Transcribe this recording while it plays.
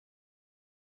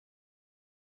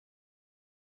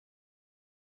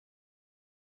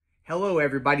Hello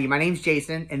everybody, my name's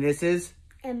Jason and this is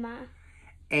Emma.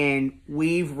 And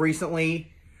we've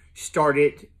recently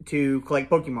started to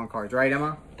collect Pokemon cards, right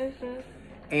Emma?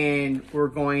 And we're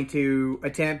going to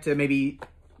attempt to maybe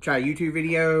try a YouTube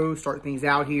video, start things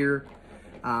out here.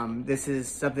 This is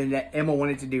something that Emma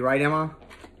wanted to do, right Emma?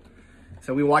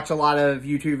 So we watch a lot of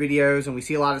YouTube videos and we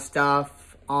see a lot of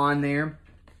stuff on there.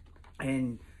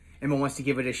 And Emma wants to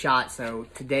give it a shot. So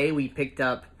today we picked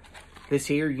up this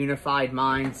here, Unified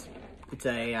Minds. It's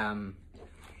a,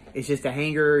 it's just a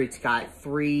hanger. It's got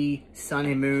 3 Sun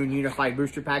and Moon Unified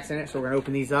booster packs in it. So we're gonna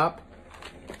open these up,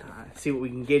 see what we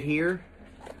can get here,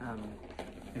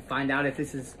 and find out if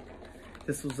this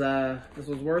was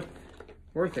worth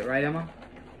it, right, Emma?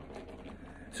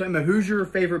 So Emma, who's your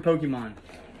favorite Pokemon?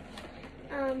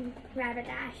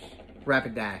 Rapidash.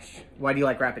 Rapidash. Why do you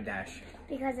like Rapidash?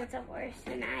 Because it's a horse,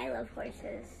 and I love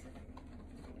horses.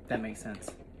 That makes sense.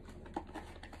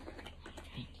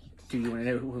 Do you want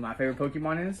to know who my favorite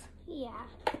Pokemon is? Yeah.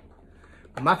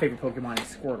 My favorite Pokemon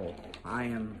is Squirtle.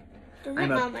 Does your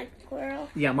mom like Squirtle?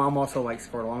 Yeah, Mom also likes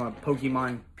Squirtle. I'm a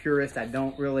Pokemon purist. I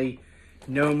don't really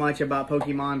know much about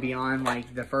Pokemon beyond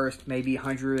like the first maybe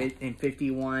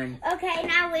 151. Okay,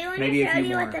 now we want to show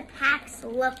you what the packs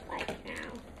look like now.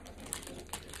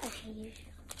 Okay, you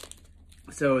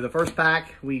show. So the first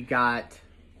pack, we got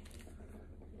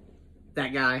that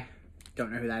guy.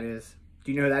 Don't know who that is.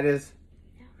 Do you know who that is?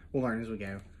 No. We'll learn as we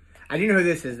go. I do know who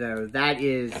this is though. That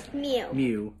is Mew.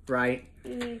 Mew, right?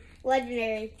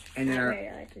 Legendary. And then our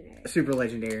legendary. Super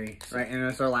legendary, right? And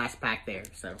that's our last pack there.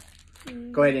 So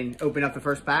go ahead and open up the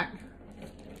first pack.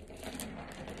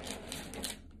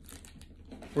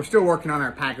 We're still working on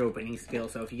our pack opening skill,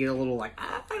 so if you get a little like,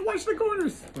 I watch the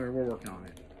corners, we're working on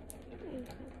it.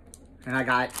 And I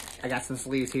got some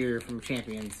sleeves here from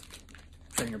Champions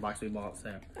trainer box we bought,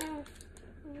 so.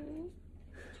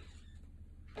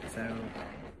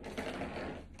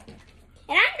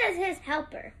 And I'm just his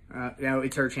helper. No,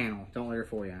 it's her channel. Don't let her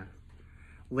fool you.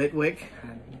 Litwick.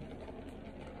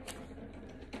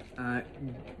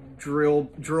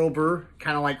 Drillbur,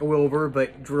 kind of like a Wilbur,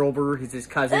 but Drillbur is his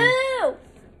cousin. Ooh!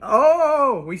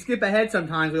 Oh, we skip ahead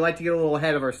sometimes. We like to get a little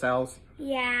ahead of ourselves.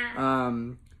 Yeah.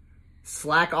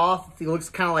 Slack Off. He looks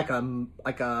kind of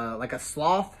like a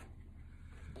sloth,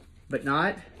 but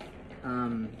not.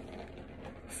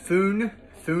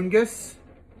 Fungus.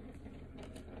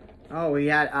 Oh, we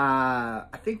got,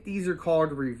 I think these are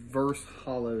called reverse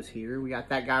hollows here. We got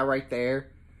that guy right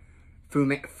there.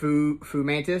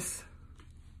 Fumantis.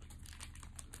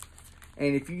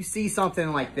 And if you see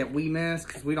something like that we missed,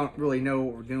 because we don't really know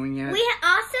what we're doing yet. We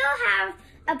also have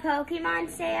a Pokemon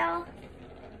sale.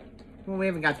 Well, we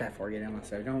haven't got that far yet, Emma,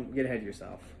 so don't get ahead of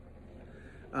yourself.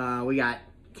 We got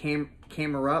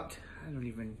Camerupt.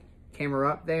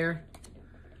 Camerupt there.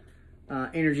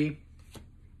 Energy.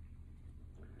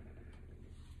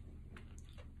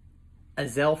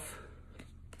 Azelf.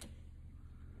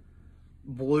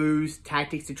 Blues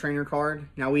Tactics to Trainer card.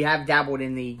 Now, we have dabbled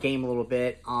in the game a little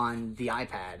bit on the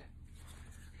iPad.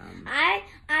 I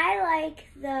like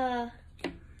the...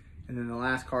 And then the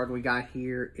last card we got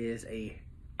here is a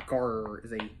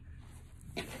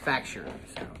Facture.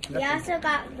 So we also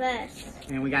got this.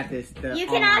 And we got this. You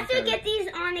can also get these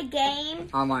on a game.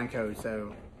 Online code,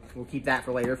 so we'll keep that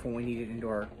for later for when we need it into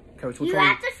our coach. You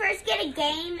have to first get a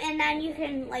game, and then you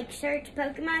can like search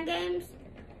Pokemon games.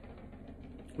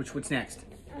 What's next?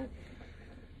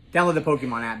 Download the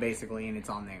Pokemon app basically, and it's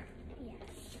on there. Yeah.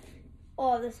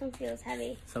 Oh, this one feels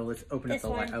heavy. So let's open this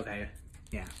up the one. Okay.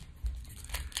 Yeah.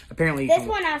 Apparently, this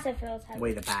one also feels heavy.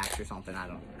 Weigh the packs or something. I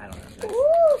don't know.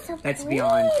 Ooh, so that's pretty.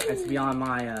 beyond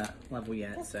my level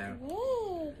yet. That's so pretty.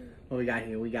 what we got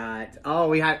here? We got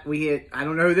we hit. I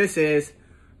don't know who this is,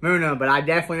 Muna, but I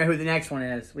definitely know who the next one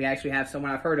is. We actually have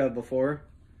someone I've heard of before.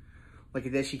 Look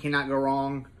at this. You cannot go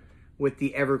wrong with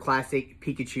the ever classic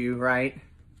Pikachu, right?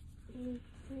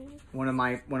 One of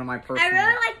my personal. I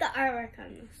really like the artwork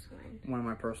on this one. One of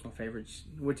my personal favorites.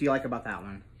 What do you like about that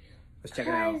one? Let's check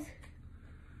it out.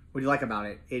 What do you like about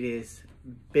it? It is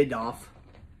Bidoff.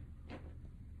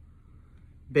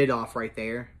 Bidoff right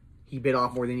there. He bit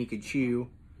off more than he could chew.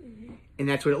 And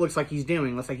that's what it looks like he's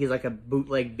doing. Looks like he's like a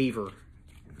bootleg beaver.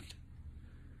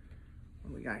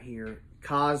 What we got here?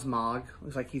 Cosmog.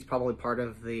 Looks like he's probably part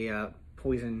of the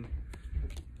poison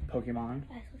Pokemon.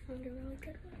 I also found a really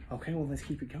good one. Okay, well, let's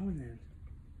keep it going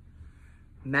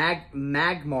then.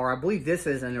 Magmar. I believe this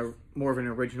is more of an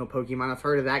original Pokemon. I've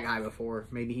heard of that guy before.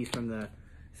 Maybe he's from the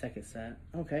second set.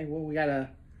 Okay, well, we got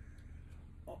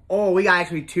we got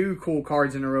actually 2 cool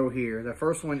cards in a row here. The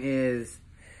first one is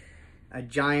a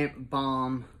Giant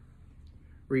Bomb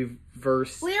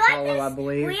reverse hollow, I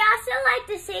believe. We also like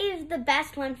to save the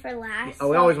best one for last. Oh,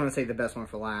 we always want to save the best one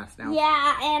for last. Now.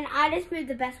 Yeah, and I just moved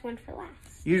the best one for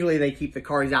last. Usually they keep the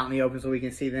cards out in the open so we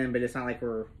can see them, but it's not like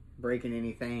we're breaking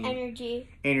anything.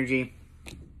 Energy.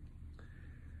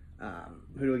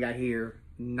 Who do we got here?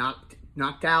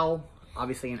 Knocked owl.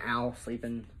 Obviously an owl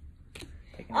sleeping.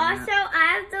 Also,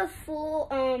 I have the full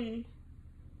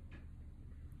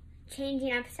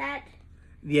changing up set.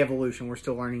 The evolution. We're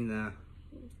still learning the...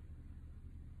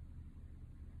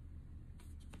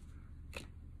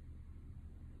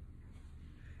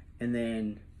 And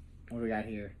then, what do we got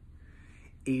here?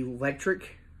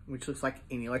 Electric, which looks like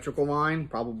an electrical line.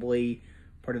 Probably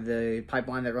part of the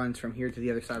pipeline that runs from here to the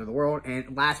other side of the world.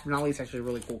 And last but not least, actually a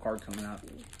really cool card coming up.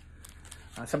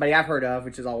 Somebody I've heard of,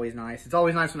 which is always nice. It's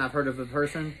always nice when I've heard of a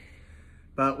person.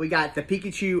 But we got the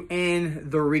Pikachu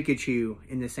and the Rikachu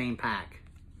in the same pack.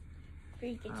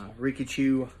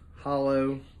 Rikachu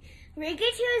Hollow.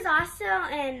 Rikachu is also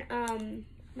in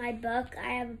my book.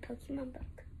 I have a Pokemon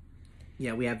book.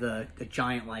 Yeah, we have the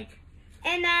giant, like...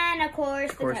 And then, of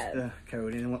course, the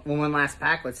code. And one last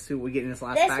pack. Let's see what we get in this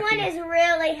last pack. This one is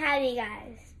really heavy,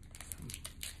 guys.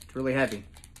 It's really heavy.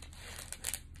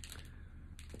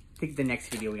 I think the next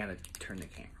video we gotta turn the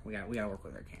camera. We gotta work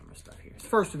with our camera stuff here. It's the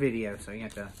first video, so you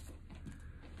have to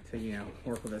you know,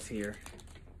 work with us here.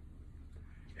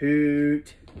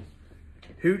 Hoot.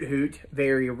 Hoot.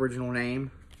 Very original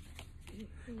name.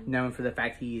 Known for the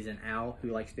fact he is an owl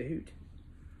who likes to hoot.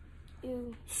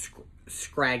 Ew.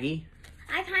 Scraggy.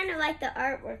 I kind of like the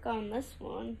artwork on this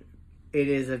one. It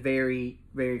is a very,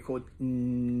 very cool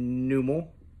Numel.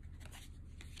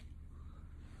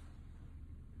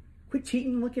 Quit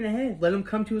cheating and looking ahead. Let them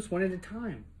come to us one at a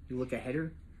time. You look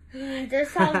aheader.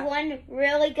 There's one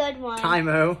really good one.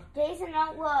 Time-o. Jason,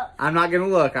 don't look. I'm not going to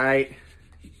look, all right?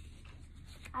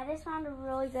 I just found a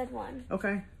really good one.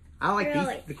 Okay. I like these.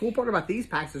 The cool part about these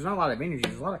packs, there's not a lot of energy.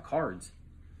 There's a lot of cards.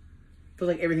 I feel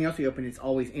like everything else we open, it's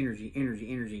always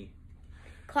energy.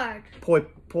 Card.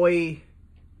 Poi.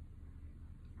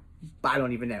 I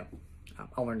don't even know.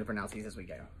 I'll learn to pronounce these as we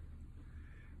go.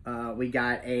 We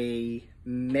got a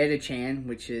Metachan,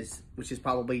 which is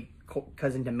probably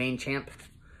cousin to Machamp.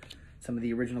 Some of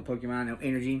the original Pokemon. No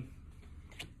energy.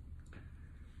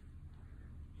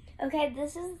 Okay,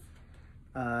 this is...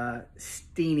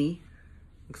 Steenie.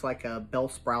 Looks like a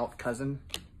Bellsprout cousin.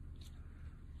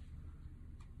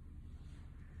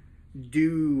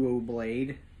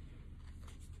 Duoblade.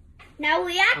 Now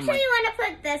we actually want to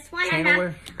put this one. I'm not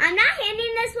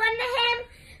handing this one to him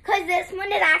because this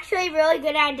one is actually really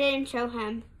good. I didn't show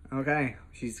him. Okay,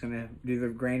 she's gonna do the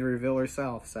grand reveal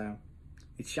herself. So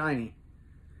it's shiny.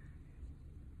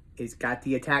 It's got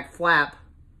the attack flap.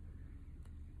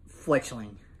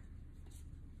 Fletchling.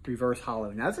 Reverse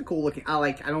hollow. Now that's a cool looking.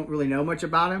 I don't really know much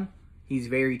about him. He's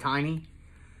very tiny.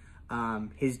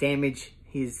 His damage.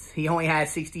 He only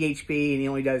has 60 HP and he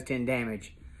only does 10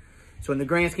 damage. So in the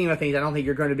grand scheme of things, I don't think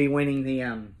you're going to be winning the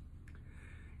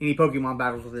any Pokemon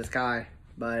battles with this guy.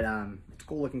 But it's a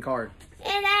cool looking card.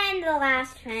 And then the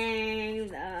last thing,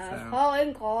 the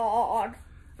calling card.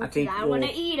 I want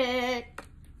to eat it.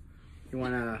 You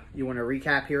wanna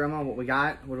recap here, Emma? What we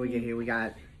got? What do we get here? We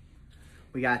got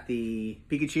the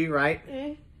Pikachu,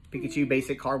 right? Pikachu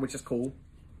basic card, which is cool.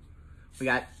 We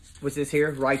got what's this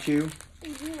here? Raichu.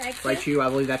 Raichu, I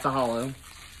believe that's a hollow.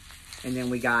 And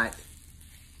then we got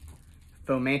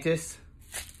Fomantis,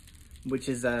 which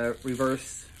is a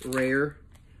reverse rare.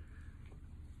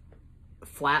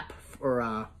 Flap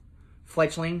or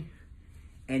Fletchling.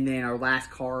 And then our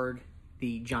last card,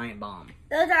 the Giant Bomb.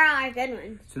 Those are all our good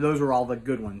ones. So those were all the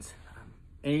good ones.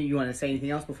 You want to say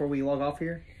anything else before we log off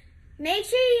here? Make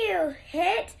sure you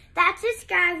hit that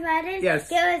subscribe button. Yes.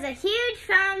 Give us a huge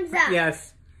thumbs up.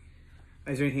 Yes.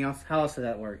 Is there anything else? How else does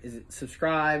that work? Is it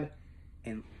subscribe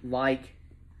and like?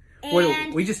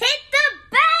 And we just hit the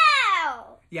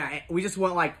bell. Yeah, we just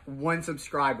want like one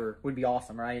subscriber would be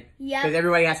awesome, right? Yeah. Because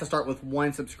everybody has to start with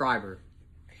one subscriber.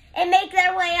 And make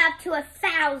their way up to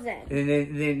 1,000. And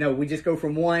then no, we just go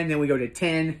from 1, then we go to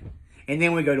 10, and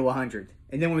then we go to 100.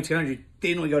 And then when we get to 100,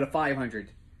 then we go to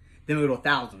 500. Then we go to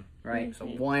 1,000, right? So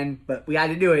one, but we got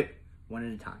to do it one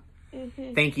at a time.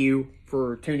 Thank you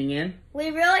for tuning in. We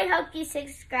really hope you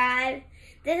subscribe.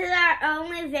 This is our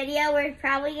only video. We're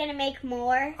probably going to make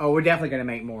more. Oh, we're definitely going to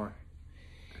make more.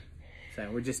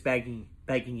 So we're just begging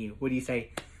you. What do you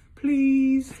say?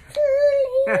 Please.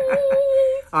 Please.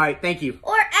 All right, thank you.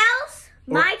 Or else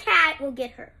my cat will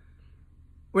get hurt.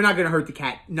 We're not going to hurt the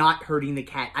cat. Not hurting the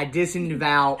cat. I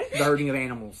disavow the hurting of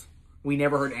animals. We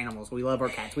never hurt animals. We love our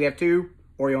cats. We have 2,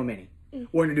 Oreo and Minnie.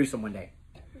 We'll introduce them one day.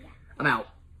 I'm out.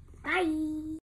 Bye.